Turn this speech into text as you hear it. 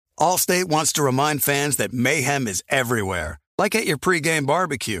Allstate wants to remind fans that mayhem is everywhere, like at your pregame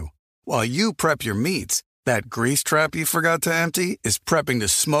barbecue. While you prep your meats, that grease trap you forgot to empty is prepping to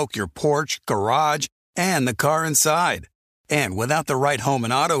smoke your porch, garage, and the car inside. And without the right home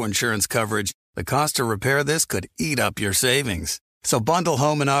and auto insurance coverage, the cost to repair this could eat up your savings. So bundle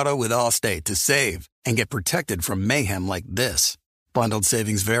home and auto with Allstate to save and get protected from mayhem like this. Bundled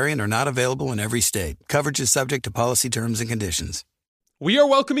savings vary and are not available in every state. Coverage is subject to policy terms and conditions. We are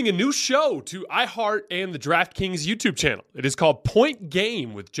welcoming a new show to iHeart and the DraftKings YouTube channel. It is called Point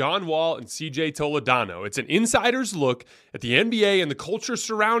Game with John Wall and CJ Toledano. It's an insider's look at the NBA and the culture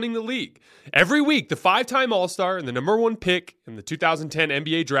surrounding the league. Every week, the five-time All-Star and the number one pick in the 2010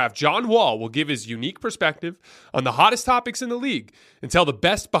 NBA draft, John Wall, will give his unique perspective on the hottest topics in the league and tell the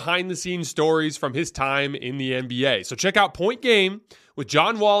best behind-the-scenes stories from his time in the NBA. So check out Point Game with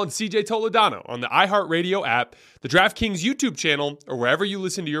John Wall and CJ Toledano on the iHeartRadio app, the DraftKings YouTube channel, or wherever you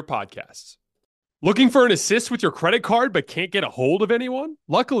listen to your podcasts. Looking for an assist with your credit card but can't get a hold of anyone?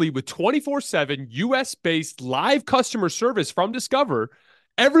 Luckily, with 24/7 U.S.-based live customer service from Discover,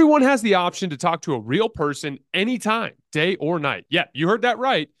 everyone has the option to talk to a real person anytime, day or night. Yeah, you heard that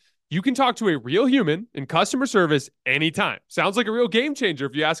right. You can talk to a real human in customer service anytime. Sounds like a real game changer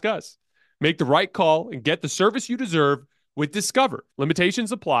if you ask us. Make the right call and get the service you deserve with Discover.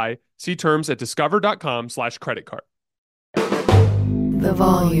 Limitations apply. See terms at discover.com/creditcard. The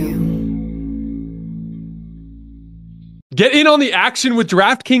volume. Get in on the action with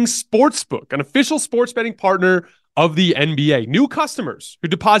DraftKings Sportsbook, an official sports betting partner of the NBA. New customers who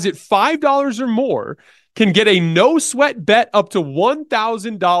deposit $5 or more can get a no-sweat bet up to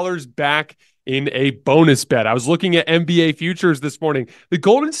 $1,000 back in a bonus bet. I was looking at NBA futures this morning. The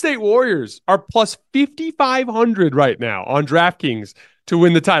Golden State Warriors are plus 5,500 right now on DraftKings to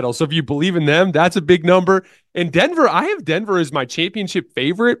win the title. So if you believe in them, that's a big number. And Denver, I have Denver as my championship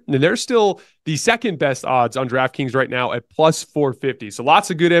favorite, and they're still the second best odds on DraftKings right now at plus 450. So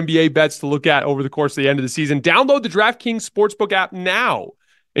lots of good NBA bets to look at over the course of the end of the season. Download the DraftKings Sportsbook app now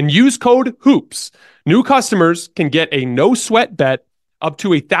and use code HOOPS. New customers can get a no-sweat bet up to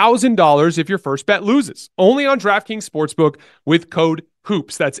 $1,000 if your first bet loses. Only on DraftKings Sportsbook with code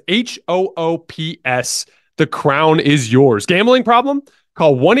HOOPS. That's HOOPS. The crown is yours. Gambling problem?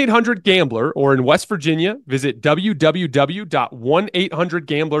 Call 1-800-GAMBLER, or in West Virginia, visit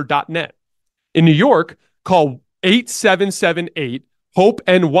www.1800gambler.net. In New York, call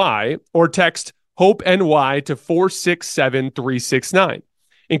 8778-HOPE-NY or text HOPE-NY to 467-369.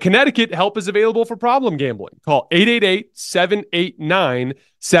 In Connecticut, help is available for problem gambling. Call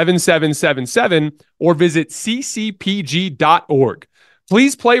 888-789-7777 or visit ccpg.org.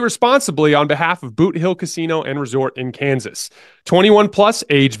 Please play responsibly on behalf of Boot Hill Casino and Resort in Kansas. 21 plus,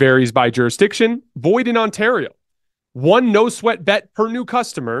 age varies by jurisdiction, void in Ontario. One no-sweat bet per new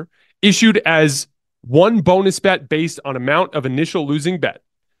customer, issued as one bonus bet based on amount of initial losing bet.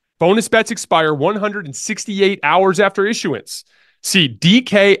 Bonus bets expire 168 hours after issuance. See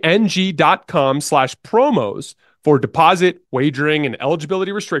dkng.com/promos for deposit, wagering, and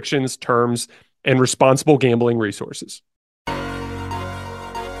eligibility restrictions, terms, and responsible gambling resources.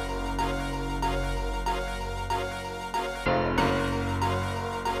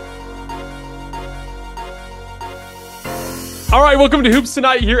 All right, welcome to Hoops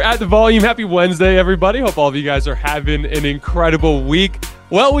Tonight here at The Volume. Happy Wednesday, everybody. Hope all of you guys are having an incredible week.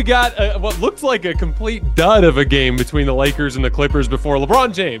 Well, we got what looked like a complete dud of a game between the Lakers and the Clippers before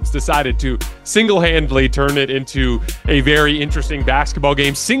LeBron James decided to single-handedly turn it into a very interesting basketball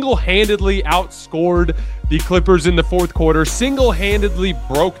game. Single-handedly outscored the Clippers in the fourth quarter, single-handedly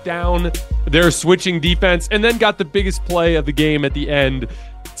broke down their switching defense, and then got the biggest play of the game at the end,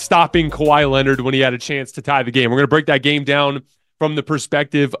 stopping Kawhi Leonard when he had a chance to tie the game. We're going to break that game down from the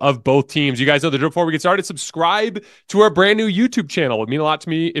perspective of both teams. You guys know the drill. Before we get started, subscribe to our brand new YouTube channel. It would mean a lot to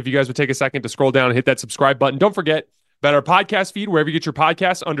me if you guys would take a second to scroll down and hit that subscribe button. Don't forget about our podcast feed, wherever you get your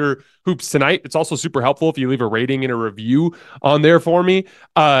podcasts under Hoops Tonight. It's also super helpful if you leave a rating and a review on there for me.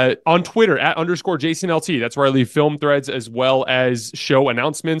 On Twitter, @_JasonLT. That's where I leave film threads as well as show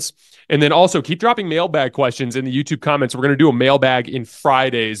announcements. And then also keep dropping mailbag questions in the YouTube comments. We're going to do a mailbag in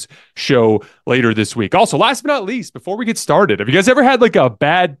Friday's show later this week. Also, last but not least, before we get started, have you guys ever had like a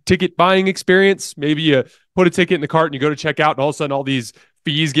bad ticket buying experience? Maybe you put a ticket in the cart and you go to check out and all of a sudden all these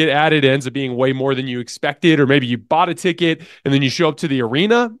fees get added. It ends up being way more than you expected. Or maybe you bought a ticket and then you show up to the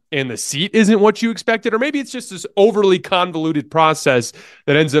arena and the seat isn't what you expected. Or maybe it's just this overly convoluted process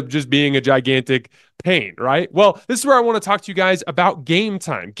that ends up just being a gigantic pain, right? Well, this is where I want to talk to you guys about Game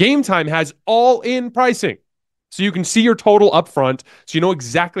Time. Game Time has all-in pricing. So you can see your total upfront, so you know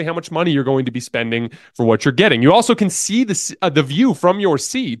exactly how much money you're going to be spending for what you're getting. You also can see the view from your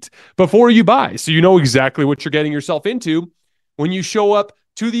seat before you buy, so you know exactly what you're getting yourself into when you show up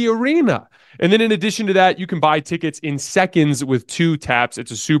to the arena. And then in addition to that, you can buy tickets in seconds with 2 taps.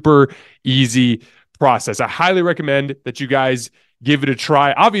 It's a super easy process. I highly recommend that you guys give it a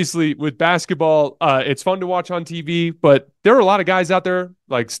try. Obviously, with basketball, it's fun to watch on TV, but there are a lot of guys out there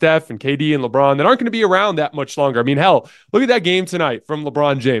like Steph and KD and LeBron that aren't going to be around that much longer. I mean, hell, look at that game tonight from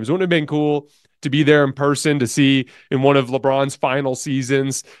LeBron James. Wouldn't it have been cool to be there in person, to see in one of LeBron's final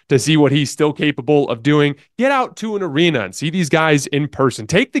seasons, to see what he's still capable of doing? Get out to an arena and see these guys in person.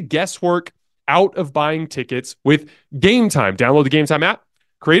 Take the guesswork out of buying tickets with Game Time. Download the Game Time app,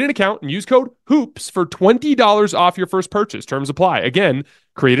 create an account, and use code HOOPS for $20 off your first purchase. Terms apply. Again,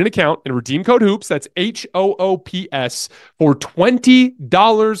 create an account and redeem code HOOPS. That's HOOPS for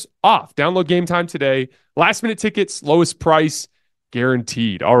 $20 off. Download Game Time today. Last minute tickets, lowest price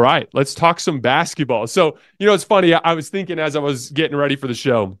guaranteed. All right, let's talk some basketball. So, it's funny. I was thinking as I was getting ready for the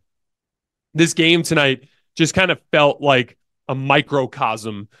show, this game tonight just kind of felt like a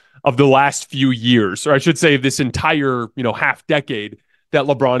microcosm of the last few years, or I should say this entire, half decade that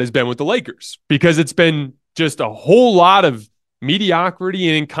LeBron has been with the Lakers, because it's been just a whole lot of mediocrity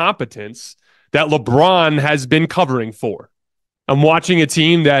and incompetence that LeBron has been covering for. I'm watching a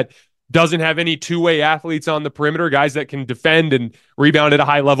team that doesn't have any two-way athletes on the perimeter, guys that can defend and rebound at a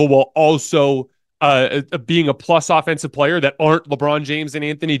high level while also being a plus offensive player, that aren't LeBron James and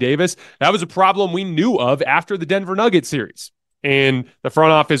Anthony Davis. That was a problem we knew of after the Denver Nuggets series. And the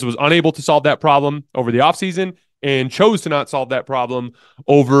front office was unable to solve that problem over the offseason and chose to not solve that problem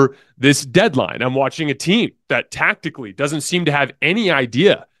over this deadline. I'm watching a team that tactically doesn't seem to have any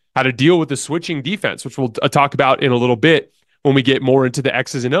idea how to deal with the switching defense, which we'll talk about in a little bit when we get more into the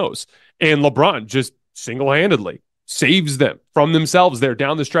X's and O's. And LeBron just single-handedly saves them from themselves there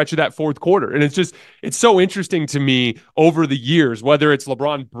down the stretch of that fourth quarter. And it's so interesting to me over the years, whether it's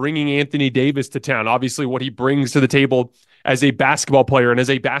LeBron bringing Anthony Davis to town, obviously what he brings to the table as a basketball player and as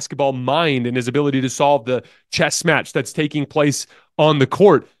a basketball mind, and his ability to solve the chess match that's taking place on the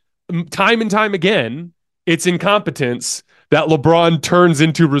court. Time and time again, it's incompetence that LeBron turns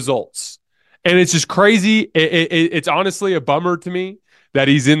into results. And it's just crazy. It's honestly a bummer to me that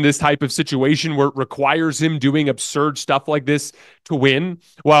he's in this type of situation where it requires him doing absurd stuff like this to win,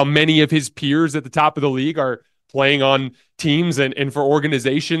 while many of his peers at the top of the league are playing on teams and for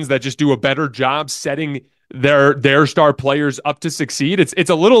organizations that just do a better job setting their star players up to succeed. It's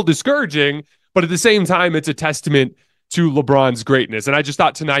a little discouraging, but at the same time, it's a testament to LeBron's greatness. And I just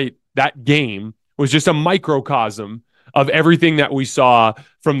thought tonight that game was just a microcosm of everything that we saw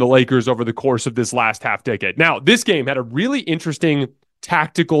from the Lakers over the course of this last half decade. Now, this game had a really interesting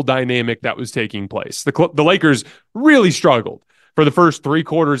tactical dynamic that was taking place. The Lakers really struggled for the first 3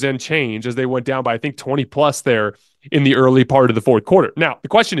 quarters and change as they went down by, I think, 20 plus there in the early part of the fourth quarter. Now, the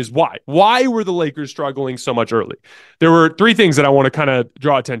question is why? Why were the Lakers struggling so much early? There were 3 things that I want to kind of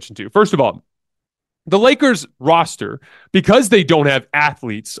draw attention to. First of all, the Lakers roster, because they don't have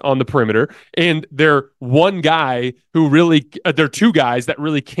athletes on the perimeter, and they're one guy who really, they're 2 guys that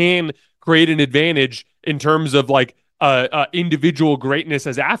really can create an advantage in terms of like individual greatness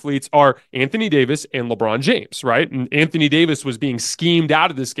as athletes, are Anthony Davis and LeBron James, right? And Anthony Davis was being schemed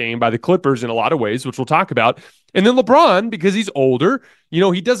out of this game by the Clippers in a lot of ways, which we'll talk about. And then LeBron, because he's older,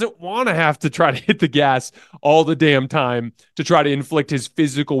 he doesn't want to have to try to hit the gas all the damn time to try to inflict his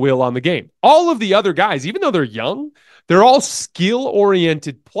physical will on the game. All of the other guys, even though they're young, they're all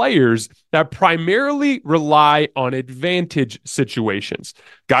skill-oriented players that primarily rely on advantage situations.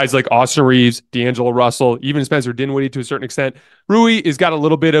 Guys like Austin Reeves, D'Angelo Russell, even Spencer Dinwiddie to a certain extent. Rui has got a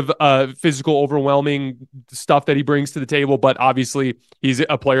little bit of physical overwhelming stuff that he brings to the table, but obviously he's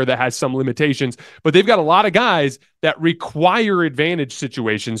a player that has some limitations. But they've got a lot of guys that require advantage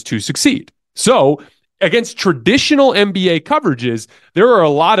situations to succeed. So against traditional NBA coverages, there are a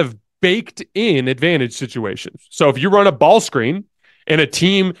lot of baked in advantage situations. So if you run a ball screen and a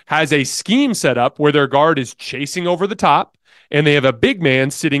team has a scheme set up where their guard is chasing over the top and they have a big man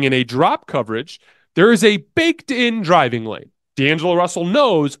sitting in a drop coverage, there is a baked in driving lane. D'Angelo Russell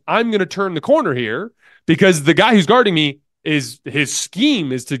knows I'm going to turn the corner here because the guy who's guarding me his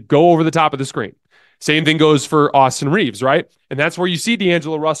scheme is to go over the top of the screen. Same thing goes for Austin Reeves, right? And that's where you see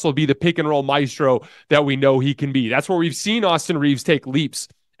D'Angelo Russell be the pick and roll maestro that we know he can be. That's where we've seen Austin Reeves take leaps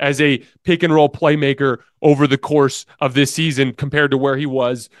as a pick and roll playmaker over the course of this season compared to where he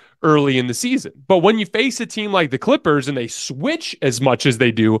was early in the season. But when you face a team like the Clippers and they switch as much as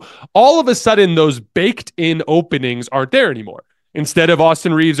they do, all of a sudden those baked in openings aren't there anymore. Instead of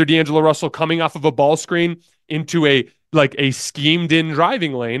Austin Reeves or D'Angelo Russell coming off of a ball screen into a schemed in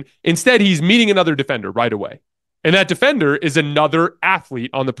driving lane. Instead, he's meeting another defender right away. And that defender is another athlete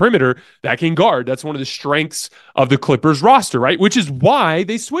on the perimeter that can guard. That's one of the strengths of the Clippers roster, right? Which is why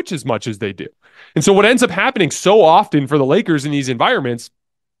they switch as much as they do. And so what ends up happening so often for the Lakers in these environments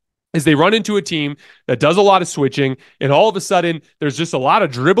is they run into a team that does a lot of switching, and all of a sudden there's just a lot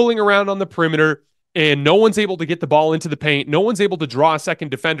of dribbling around on the perimeter, and no one's able to get the ball into the paint. No one's able to draw a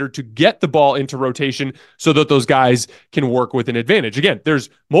second defender to get the ball into rotation so that those guys can work with an advantage. Again, there's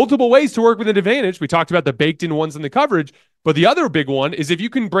multiple ways to work with an advantage. We talked about the baked-in ones in the coverage, but the other big one is if you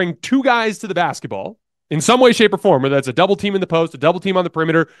can bring two guys to the basketball in some way, shape, or form, whether that's a double team in the post, a double team on the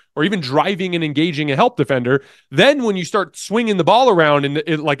perimeter, or even driving and engaging a help defender, then when you start swinging the ball around in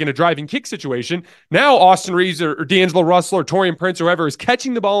a driving kick situation, now Austin Reeves or D'Angelo Russell or Taurean Prince or whoever is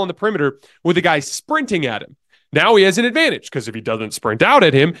catching the ball on the perimeter with a guy sprinting at him. Now he has an advantage because if he doesn't sprint out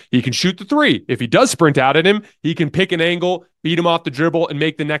at him, he can shoot the three. If he does sprint out at him, he can pick an angle, beat him off the dribble, and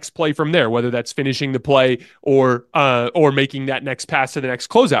make the next play from there, whether that's finishing the play or making that next pass to the next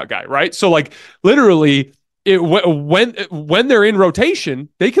closeout guy, right? So literally, when they're in rotation,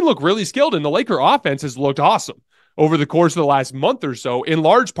 they can look really skilled, and the Laker offense has looked awesome over the course of the last month or so, in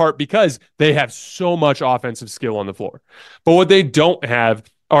large part because they have so much offensive skill on the floor. But what they don't have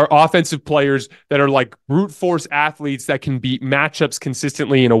are offensive players that are like brute force athletes that can beat matchups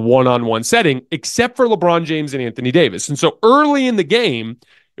consistently in a one-on-one setting, except for LeBron James and Anthony Davis. And so early in the game,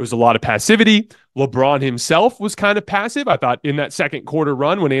 it was a lot of passivity. LeBron himself was kind of passive. I thought in that second quarter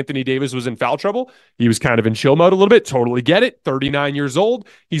run when Anthony Davis was in foul trouble, he was kind of in chill mode a little bit. Totally get it. 39 years old.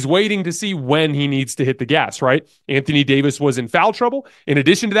 He's waiting to see when he needs to hit the gas, right? Anthony Davis was in foul trouble. In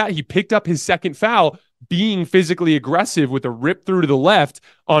addition to that, he picked up his second foul being physically aggressive with a rip through to the left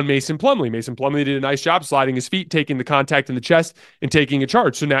on Mason Plumlee. Mason Plumlee did a nice job sliding his feet, taking the contact in the chest, and taking a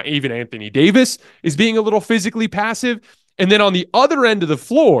charge. So now even Anthony Davis is being a little physically passive. And then on the other end of the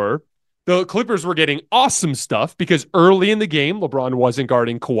floor, the Clippers were getting awesome stuff because early in the game, LeBron wasn't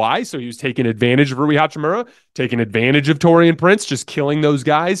guarding Kawhi, so he was taking advantage of Rui Hachimura, taking advantage of Taurean Prince, just killing those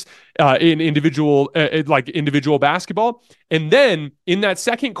guys in individual basketball. And then in that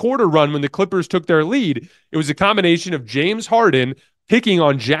second quarter run, when the Clippers took their lead, it was a combination of James Harden picking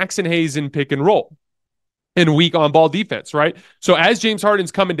on Jackson Hayes in pick and roll and weak on ball defense, right? So as James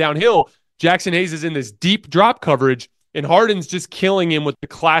Harden's coming downhill, Jackson Hayes is in this deep drop coverage, and Harden's just killing him with the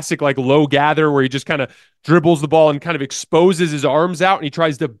classic low gather where he just kind of dribbles the ball and kind of exposes his arms out, and he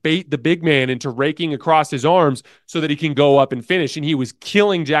tries to bait the big man into raking across his arms so that he can go up and finish. And he was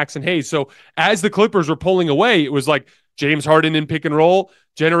killing Jackson Hayes. So as the Clippers were pulling away, it was like James Harden in pick and roll,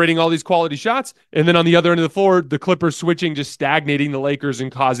 generating all these quality shots. And then on the other end of the floor, the Clippers switching, just stagnating the Lakers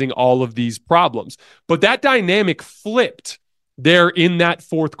and causing all of these problems. But that dynamic flipped there in that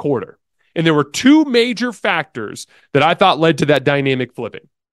fourth quarter. And there were two major factors that I thought led to that dynamic flipping.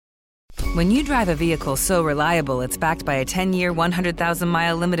 When you drive a vehicle so reliable it's backed by a 10-year,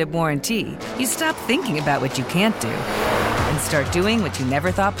 100,000-mile limited warranty, you stop thinking about what you can't do and start doing what you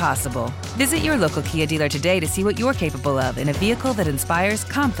never thought possible. Visit your local Kia dealer today to see what you're capable of in a vehicle that inspires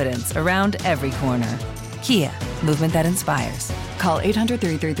confidence around every corner. Kia, movement that inspires. Call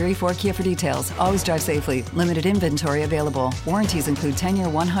 800-333-4KIA for details. Always drive safely. Limited inventory available. Warranties include 10-year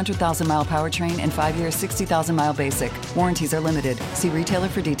 100,000-mile powertrain and 5-year 60,000-mile basic. Warranties are limited. See retailer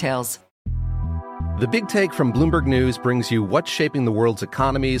for details. The Big Take from Bloomberg News brings you what's shaping the world's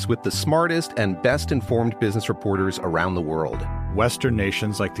economies with the smartest and best-informed business reporters around the world. Western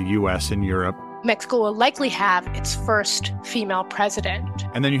nations like the U.S. and Europe. Mexico will likely have its first female president.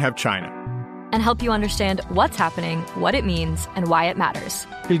 And then you have China. And help you understand what's happening, what it means, and why it matters.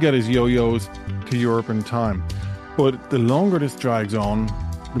 He'll get his yo-yos to Europe in time. But the longer this drags on,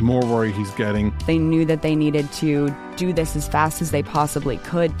 the more worry he's getting. They knew that they needed to do this as fast as they possibly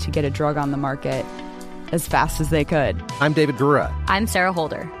could to get a drug on the market as fast as they could. I'm David Gura. I'm Sarah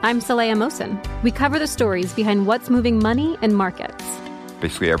Holder. I'm Saleha Mohsen. We cover the stories behind what's moving money and markets.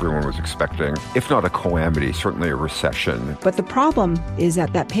 Basically, everyone was expecting, if not a calamity, certainly a recession. But the problem is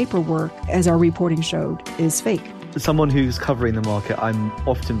that paperwork, as our reporting showed, is fake. As someone who's covering the market, I'm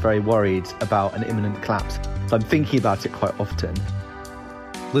often very worried about an imminent collapse. So I'm thinking about it quite often.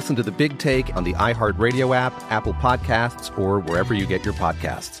 Listen to The Big Take on the iHeartRadio app, Apple Podcasts, or wherever you get your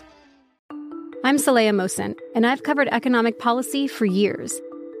podcasts. I'm Saleha Mohsen, and I've covered economic policy for years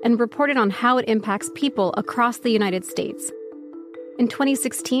and reported on how it impacts people across the United States. In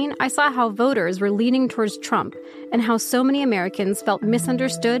 2016, I saw how voters were leaning towards Trump and how so many Americans felt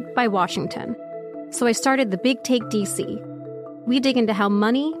misunderstood by Washington. So I started the Big Take DC. We dig into how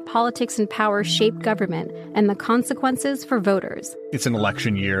money, politics, and power shape government and the consequences for voters. It's an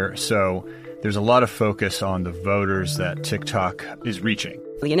election year, so There's a lot of focus on the voters that TikTok is reaching.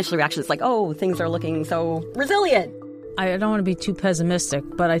 The initial reaction is like, oh, things are looking so resilient. I don't want to be too pessimistic,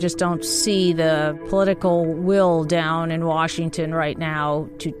 but I just don't see the political will down in Washington right now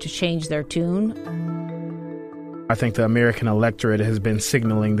to change their tune. I think the American electorate has been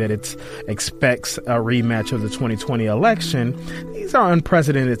signaling that it expects a rematch of the 2020 election. These are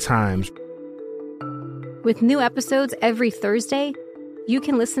unprecedented times. With new episodes every Thursday, you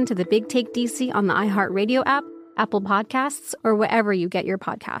can listen to The Big Take DC on the iHeartRadio app, Apple Podcasts, or wherever you get your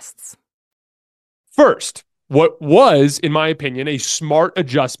podcasts. First, what was, in my opinion, a smart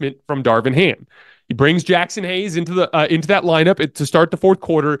adjustment from Darvin Ham. He brings Jackson Hayes into that lineup to start the fourth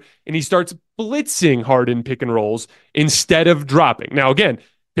quarter, and he starts blitzing Harden pick and rolls instead of dropping. Now, again,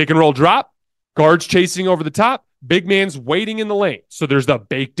 pick and roll drop, guards chasing over the top, big man's waiting in the lane. So there's the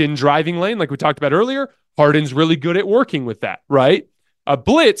baked-in driving lane like we talked about earlier. Harden's really good at working with that, right? A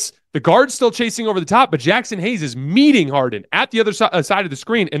blitz, the guard's still chasing over the top, but Jackson Hayes is meeting Harden at the other side of the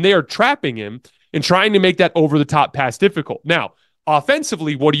screen, and they are trapping him and trying to make that over-the-top pass difficult. Now,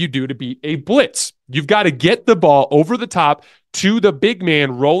 offensively, what do you do to beat a blitz? You've got to get the ball over the top to the big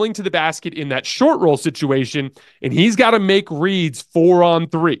man rolling to the basket in that short roll situation, and he's got to make reads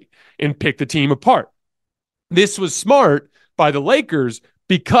 4-on-3 and pick the team apart. This was smart by the Lakers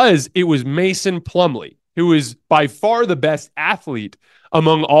because it was Mason Plumlee, who is by far the best athlete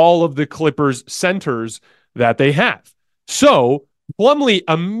among all of the Clippers centers that they have. So Plumlee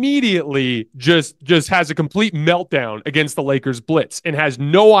immediately just has a complete meltdown against the Lakers blitz and has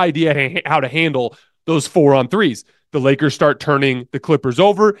no idea how to handle those 4-on-3s. The Lakers start turning the Clippers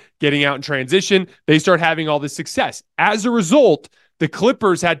over, getting out in transition. They start having all this success. As a result, the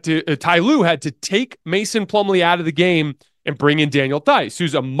Clippers Ty Lue had to take Mason Plumlee out of the game and bring in Daniel Theis,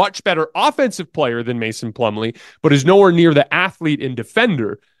 who's a much better offensive player than Mason Plumlee, but is nowhere near the athlete and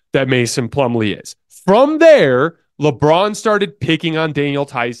defender that Mason Plumlee is. From there, LeBron started picking on Daniel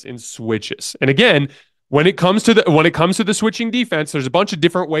Theis in switches. And again, when it comes to the switching defense, there's a bunch of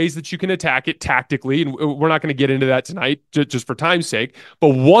different ways that you can attack it tactically, and we're not going to get into that tonight just for time's sake.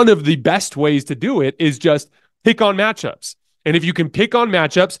 But one of the best ways to do it is just pick on matchups. And if you can pick on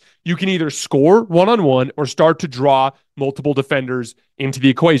matchups, you can either score one-on-one or start to draw multiple defenders into the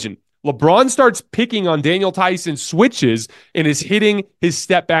equation. LeBron starts picking on Daniel Theis in switches and is hitting his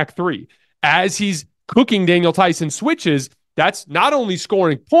step-back three. As he's cooking Daniel Theis in switches, that's not only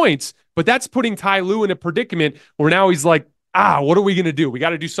scoring points, but that's putting Ty Lue in a predicament where now he's like, what are we going to do? We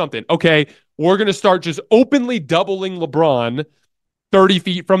got to do something. Okay, we're going to start just openly doubling LeBron 30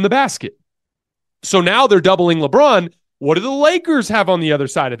 feet from the basket. So now they're doubling LeBron. What do the Lakers have on the other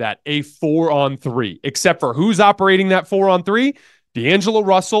side of that? A 4-on-3, except for who's operating that 4-on-3? D'Angelo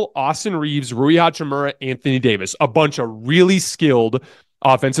Russell, Austin Reeves, Rui Hachimura, Anthony Davis, a bunch of really skilled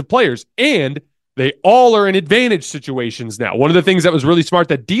offensive players. And they all are in advantage situations now. One of the things that was really smart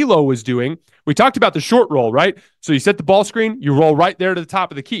that D'Lo was doing, we talked about the short roll, right? So you set the ball screen, you roll right there to the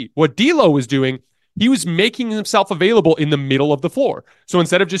top of the key. What D'Lo was doing, he was making himself available in the middle of the floor. So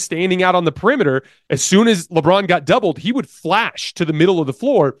instead of just standing out on the perimeter, as soon as LeBron got doubled, he would flash to the middle of the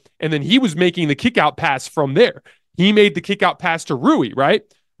floor, and then he was making the kick-out pass from there. He made the kick-out pass to Rui, right?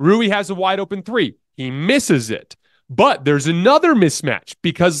 Rui has a wide-open three. He misses it. But there's another mismatch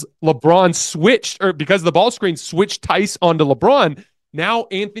because LeBron switched, or because the ball screen switched Theis onto LeBron. Now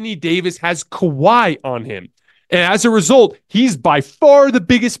Anthony Davis has Kawhi on him. And as a result, he's by far the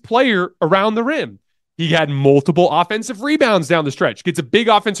biggest player around the rim. He had multiple offensive rebounds down the stretch. Gets a big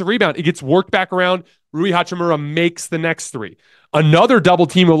offensive rebound. It gets worked back around. Rui Hachimura makes the next three. Another double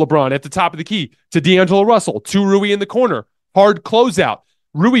team of LeBron at the top of the key to D'Angelo Russell, to Rui in the corner. Hard closeout.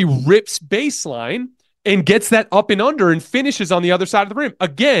 Rui rips baseline and gets that up and under and finishes on the other side of the rim.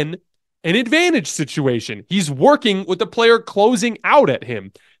 Again, an advantage situation. He's working with the player closing out at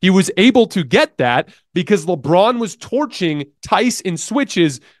him. He was able to get that because LeBron was torching Theis in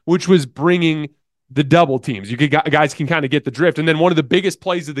switches, which was bringing the double teams. Guys can kind of get the drift. And then one of the biggest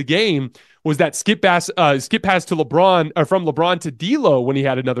plays of the game was that skip pass to LeBron, or from LeBron to D'Lo when he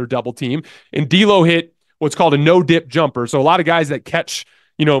had another double team. And D'Lo hit what's called a no-dip jumper. So a lot of guys that catch,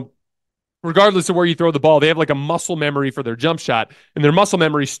 regardless of where you throw the ball, they have like a muscle memory for their jump shot, and their muscle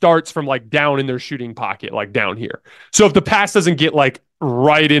memory starts from like down in their shooting pocket, like down here. So if the pass doesn't get like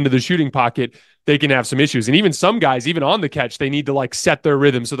right into the shooting pocket, they can have some issues. And even some guys, even on the catch, they need to like set their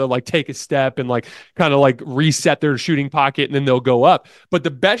rhythm. So they'll like take a step and like kind of like reset their shooting pocket, and then they'll go up. But the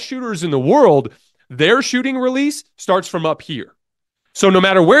best shooters in the world, their shooting release starts from up here. So no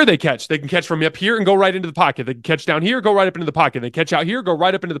matter where they catch, they can catch from up here and go right into the pocket. They can catch down here, go right up into the pocket. They catch out here, go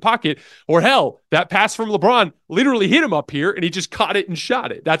right up into the pocket. Or hell, that pass from LeBron literally hit him up here and he just caught it and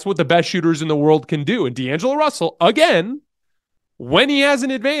shot it. That's what the best shooters in the world can do. And D'Angelo Russell, again, when he has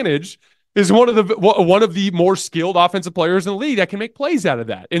an advantage, is one of the more skilled offensive players in the league that can make plays out of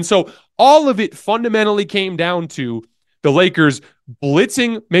that. And so all of it fundamentally came down to the Lakers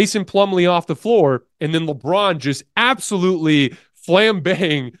blitzing Mason Plumlee off the floor, and then LeBron just absolutely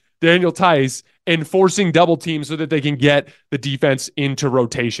flambeing Daniel Tice and forcing double teams so that they can get the defense into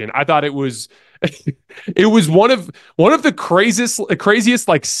rotation. I thought it was one of the craziest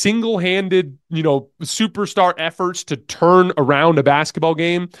like single-handed, superstar efforts to turn around a basketball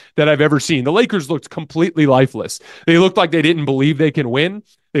game that I've ever seen. The Lakers looked completely lifeless. They looked like they didn't believe they can win.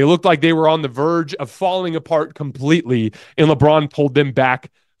 They looked like they were on the verge of falling apart completely, and LeBron pulled them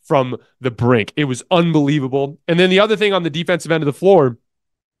back from the brink. It was unbelievable. And then the other thing on the defensive end of the floor,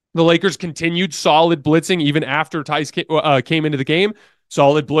 the Lakers continued solid blitzing even after Tice came into the game.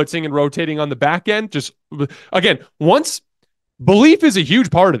 Solid blitzing and rotating on the back end. Just, again, once belief is a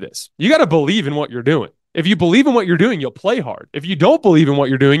huge part of this. You got to believe in what you're doing. If you believe in what you're doing, you'll play hard. If you don't believe in what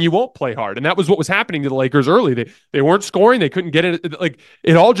you're doing, you won't play hard. And that was what was happening to the Lakers early. They weren't scoring. They couldn't get it. Like,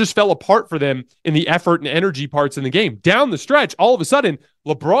 it all just fell apart for them in the effort and energy parts in the game. Down the stretch, all of a sudden,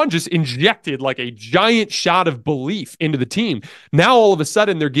 LeBron just injected like a giant shot of belief into the team. Now, all of a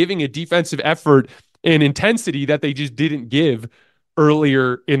sudden, they're giving a defensive effort and intensity that they just didn't give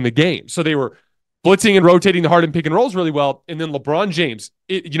earlier in the game. So they were blitzing and rotating the hard and pick and rolls really well. And then LeBron James,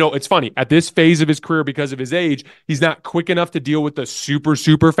 it's funny. At this phase of his career, because of his age, he's not quick enough to deal with the super,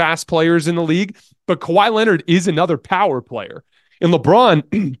 super fast players in the league. But Kawhi Leonard is another power player. And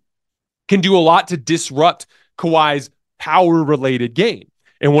LeBron can do a lot to disrupt Kawhi's power-related game.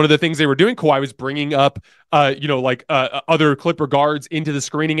 And one of the things they were doing, Kawhi was bringing up, other Clipper guards into the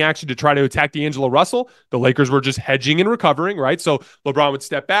screening action to try to attack D'Angelo Russell. The Lakers were just hedging and recovering, right? So LeBron would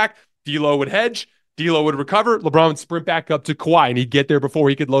step back, D'Lo would hedge, D'Lo would recover, LeBron would sprint back up to Kawhi, and he'd get there before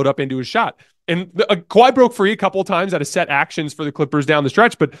he could load up into his shot. And Kawhi broke free a couple of times out of set actions for the Clippers down the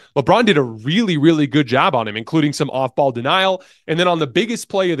stretch, but LeBron did a really, really good job on him, including some off-ball denial. And then on the biggest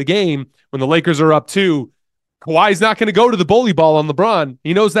play of the game, when the Lakers are up 2, Kawhi's not going to go to the bully ball on LeBron.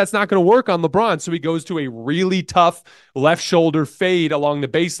 He knows that's not going to work on LeBron, so he goes to a really tough left shoulder fade along the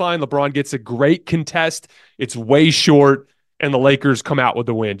baseline. LeBron gets a great contest. It's way short, and the Lakers come out with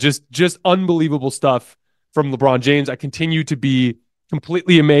the win. Just unbelievable stuff from LeBron James. I continue to be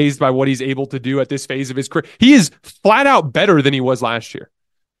completely amazed by what he's able to do at this phase of his career. He is flat out better than he was last year.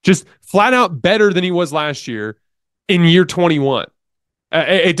 Just flat out better than he was last year in year 21.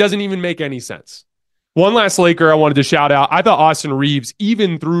 It doesn't even make any sense. One last Laker I wanted to shout out. I thought Austin Reeves,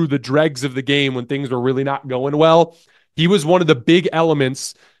 even through the dregs of the game when things were really not going well, he was one of the big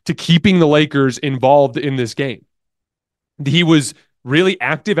elements to keeping the Lakers involved in this game. He was really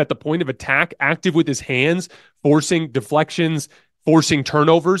active at the point of attack, active with his hands, forcing deflections, forcing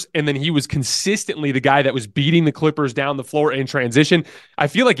turnovers, and then he was consistently the guy that was beating the Clippers down the floor in transition. I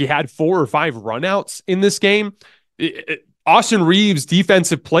feel like he had 4 or 5 runouts in this game. Austin Reeves'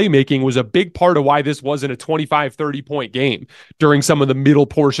 defensive playmaking was a big part of why this wasn't a 25, 30-point game during some of the middle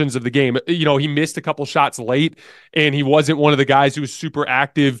portions of the game. He missed a couple shots late, and he wasn't one of the guys who was super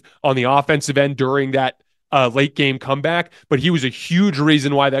active on the offensive end during that late game comeback, but he was a huge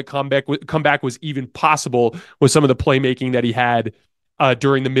reason why that comeback was even possible with some of the playmaking that he had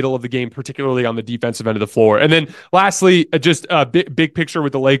during the middle of the game, particularly on the defensive end of the floor. And then lastly, just a big picture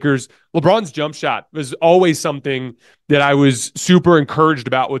with the Lakers. LeBron's jump shot was always something that I was super encouraged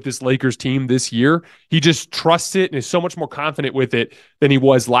about with this Lakers team this year. He just trusts it and is so much more confident with it than he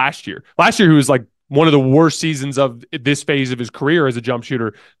was last year. Last year, he was like one of the worst seasons of this phase of his career as a jump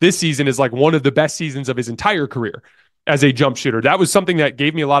shooter. This season is like one of the best seasons of his entire career as a jump shooter. That was something that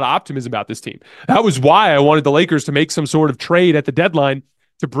gave me a lot of optimism about this team. That was why I wanted the Lakers to make some sort of trade at the deadline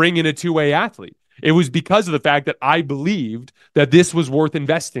to bring in a two-way athlete. It was because of the fact that I believed that this was worth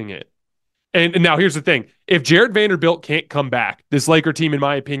investing in. And now here's the thing. If Jared Vanderbilt can't come back, this Laker team, in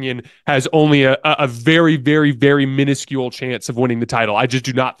my opinion, has only a very, very, very minuscule chance of winning the title. I just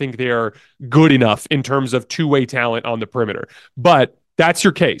do not think they are good enough in terms of two-way talent on the perimeter. But that's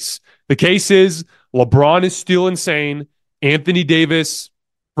your case. The case is LeBron is still insane. Anthony Davis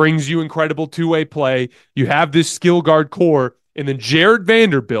brings you incredible two-way play. You have this skill guard core, and then Jared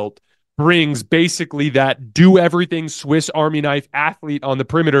Vanderbilt brings basically that do-everything Swiss Army knife athlete on the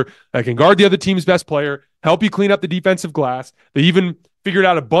perimeter that can guard the other team's best player, help you clean up the defensive glass. They even figured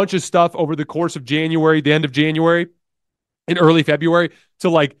out a bunch of stuff over the course of January, the end of January, and early February to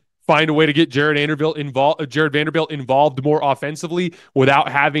find a way to get Jared Vanderbilt involved more offensively without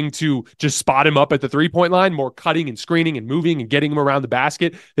having to just spot him up at the three-point line, more cutting and screening and moving and getting him around the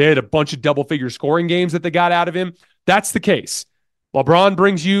basket. They had a bunch of double-figure scoring games that they got out of him. That's the case. LeBron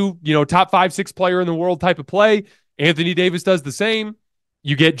brings you, top 5-6 player in the world type of play. Anthony Davis does the same.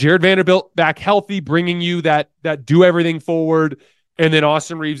 You get Jared Vanderbilt back healthy, bringing you that do everything forward. And then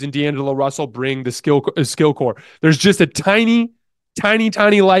Austin Reeves and D'Angelo Russell bring the skill core. There's just a tiny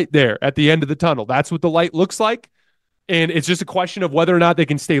light there at the end of the tunnel. That's what the light looks like. And it's just a question of whether or not they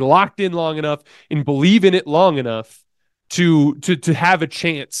can stay locked in long enough and believe in it long enough to have a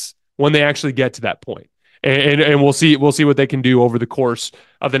chance when they actually get to that point. And we'll see what they can do over the course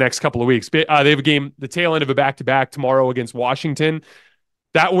of the next couple of weeks. They have a game, the tail end of a back-to-back tomorrow against Washington.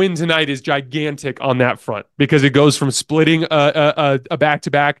 That win tonight is gigantic on that front because it goes from splitting a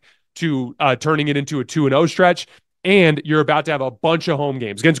back-to-back to turning it into a 2-0 stretch. And you're about to have a bunch of home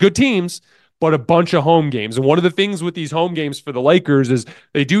games against good teams, but a bunch of home games. And one of the things with these home games for the Lakers is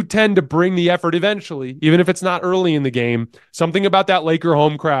they do tend to bring the effort eventually, even if it's not early in the game. Something about that Laker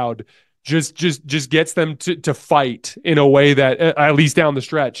home crowd just gets them to fight in a way that, at least down the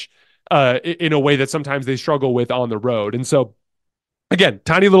stretch, in a way that sometimes they struggle with on the road. And so, again,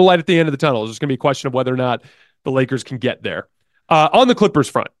 tiny little light at the end of the tunnel. It's just going to be a question of whether or not the Lakers can get there. On the Clippers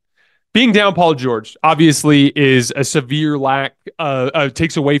front, being down Paul George obviously is a severe lack,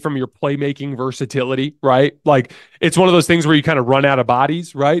 takes away from your playmaking versatility, right? Like, it's one of those things where you kind of run out of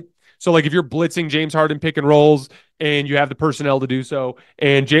bodies, right? So, like, if you're blitzing James Harden pick and rolls and you have the personnel to do so,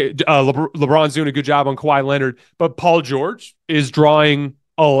 and LeBron's doing a good job on Kawhi Leonard, but Paul George is drawing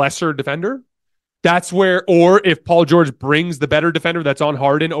a lesser defender, that's where, or if Paul George brings the better defender that's on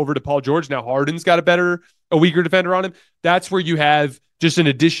Harden over to Paul George, now Harden's got a weaker defender on him, that's where you have just an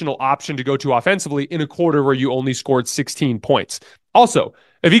additional option to go to offensively in a quarter where you only scored 16 points. Also,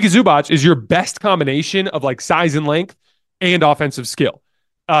 Ivica Zubac is your best combination of like size and length and offensive skill.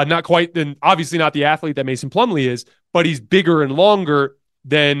 Not quite, then obviously not the athlete that Mason Plumlee is, but he's bigger and longer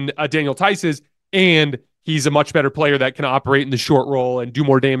than Daniel Tice is, and he's a much better player that can operate in the short roll and do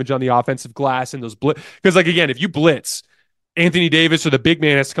more damage on the offensive glass and those blitz. Because, like, again, if you blitz, Anthony Davis or the big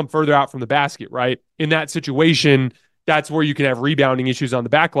man has to come further out from the basket, right? In that situation, that's where you can have rebounding issues on the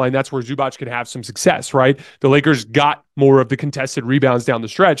back line. That's where Zubac can have some success, right? The Lakers got more of the contested rebounds down the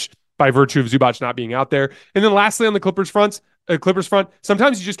stretch by virtue of Zubac not being out there. And then lastly, on the Clippers front,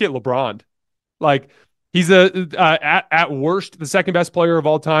 sometimes you just get LeBron. Like, he's at worst the second best player of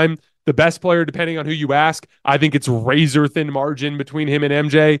all time, the best player depending on who you ask. I think it's razor thin margin between him and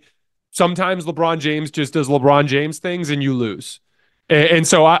MJ. Sometimes LeBron James just does LeBron James things and you lose. And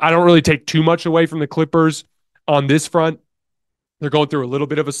so I don't really take too much away from the Clippers on this front. They're going through a little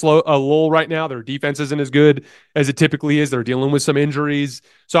bit of a lull right now. Their defense isn't as good as it typically is. They're dealing with some injuries.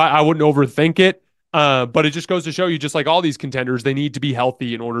 So I wouldn't overthink it. But it just goes to show you, just like all these contenders, they need to be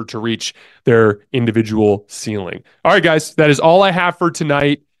healthy in order to reach their individual ceiling. All right, guys, that is all I have for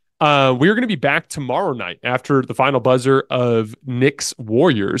tonight. We're going to be back tomorrow night after the final buzzer of Knicks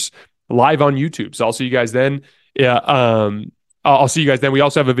Warriors live on YouTube. So I'll see you guys then. I'll see you guys then. We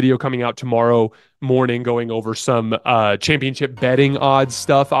also have a video coming out tomorrow morning going over some championship betting odds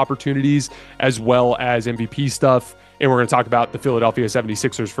stuff, opportunities, as well as MVP stuff. And we're going to talk about the Philadelphia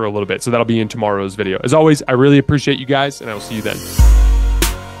 76ers for a little bit. So that'll be in tomorrow's video. As always, I really appreciate you guys, and I will see you then.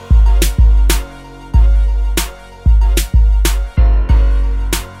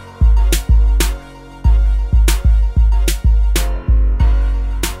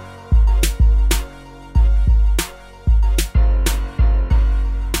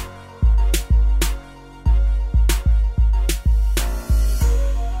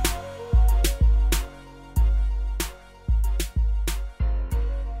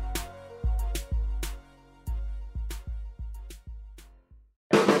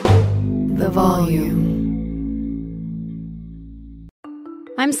 The Volume.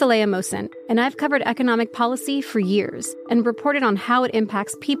 I'm Saleha Mohsen, and I've covered economic policy for years and reported on how it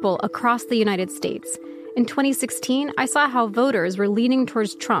impacts people across the United States. In 2016, I saw how voters were leaning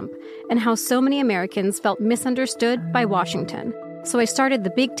towards Trump and how so many Americans felt misunderstood by Washington. So I started The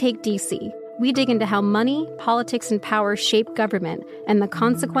Big Take DC. We dig into how money, politics, and power shape government and the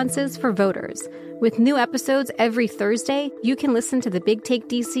consequences for voters. With new episodes every Thursday, you can listen to The Big Take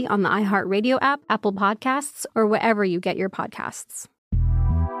DC on the iHeartRadio app, Apple Podcasts, or wherever you get your podcasts.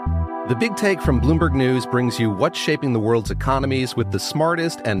 The Big Take from Bloomberg News brings you what's shaping the world's economies with the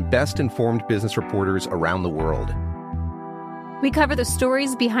smartest and best-informed business reporters around the world. We cover the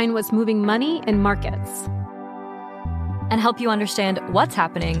stories behind what's moving money and markets. And help you understand what's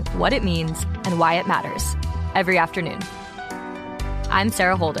happening, what it means, and why it matters. Every afternoon. I'm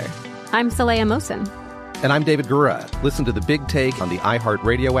Sarah Holder. I'm Saleha Mohsin. And I'm David Gura. Listen to The Big Take on the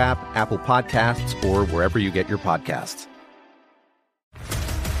iHeartRadio app, Apple Podcasts, or wherever you get your podcasts.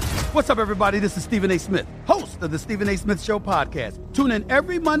 What's up, everybody? This is Stephen A. Smith, host of the Stephen A. Smith Show podcast. Tune in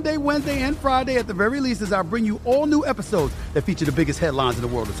every Monday, Wednesday, and Friday at the very least as I bring you all new episodes that feature the biggest headlines in the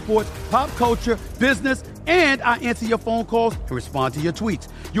world of sports, pop culture, business, and I answer your phone calls and respond to your tweets.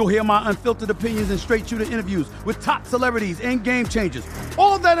 You'll hear my unfiltered opinions and straight-shooter interviews with top celebrities and game changers.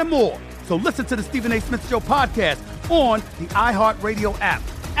 All that and more. So listen to the Stephen A. Smith Show podcast on the iHeartRadio app,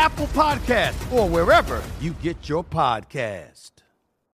 Apple Podcasts, or wherever you get your podcast.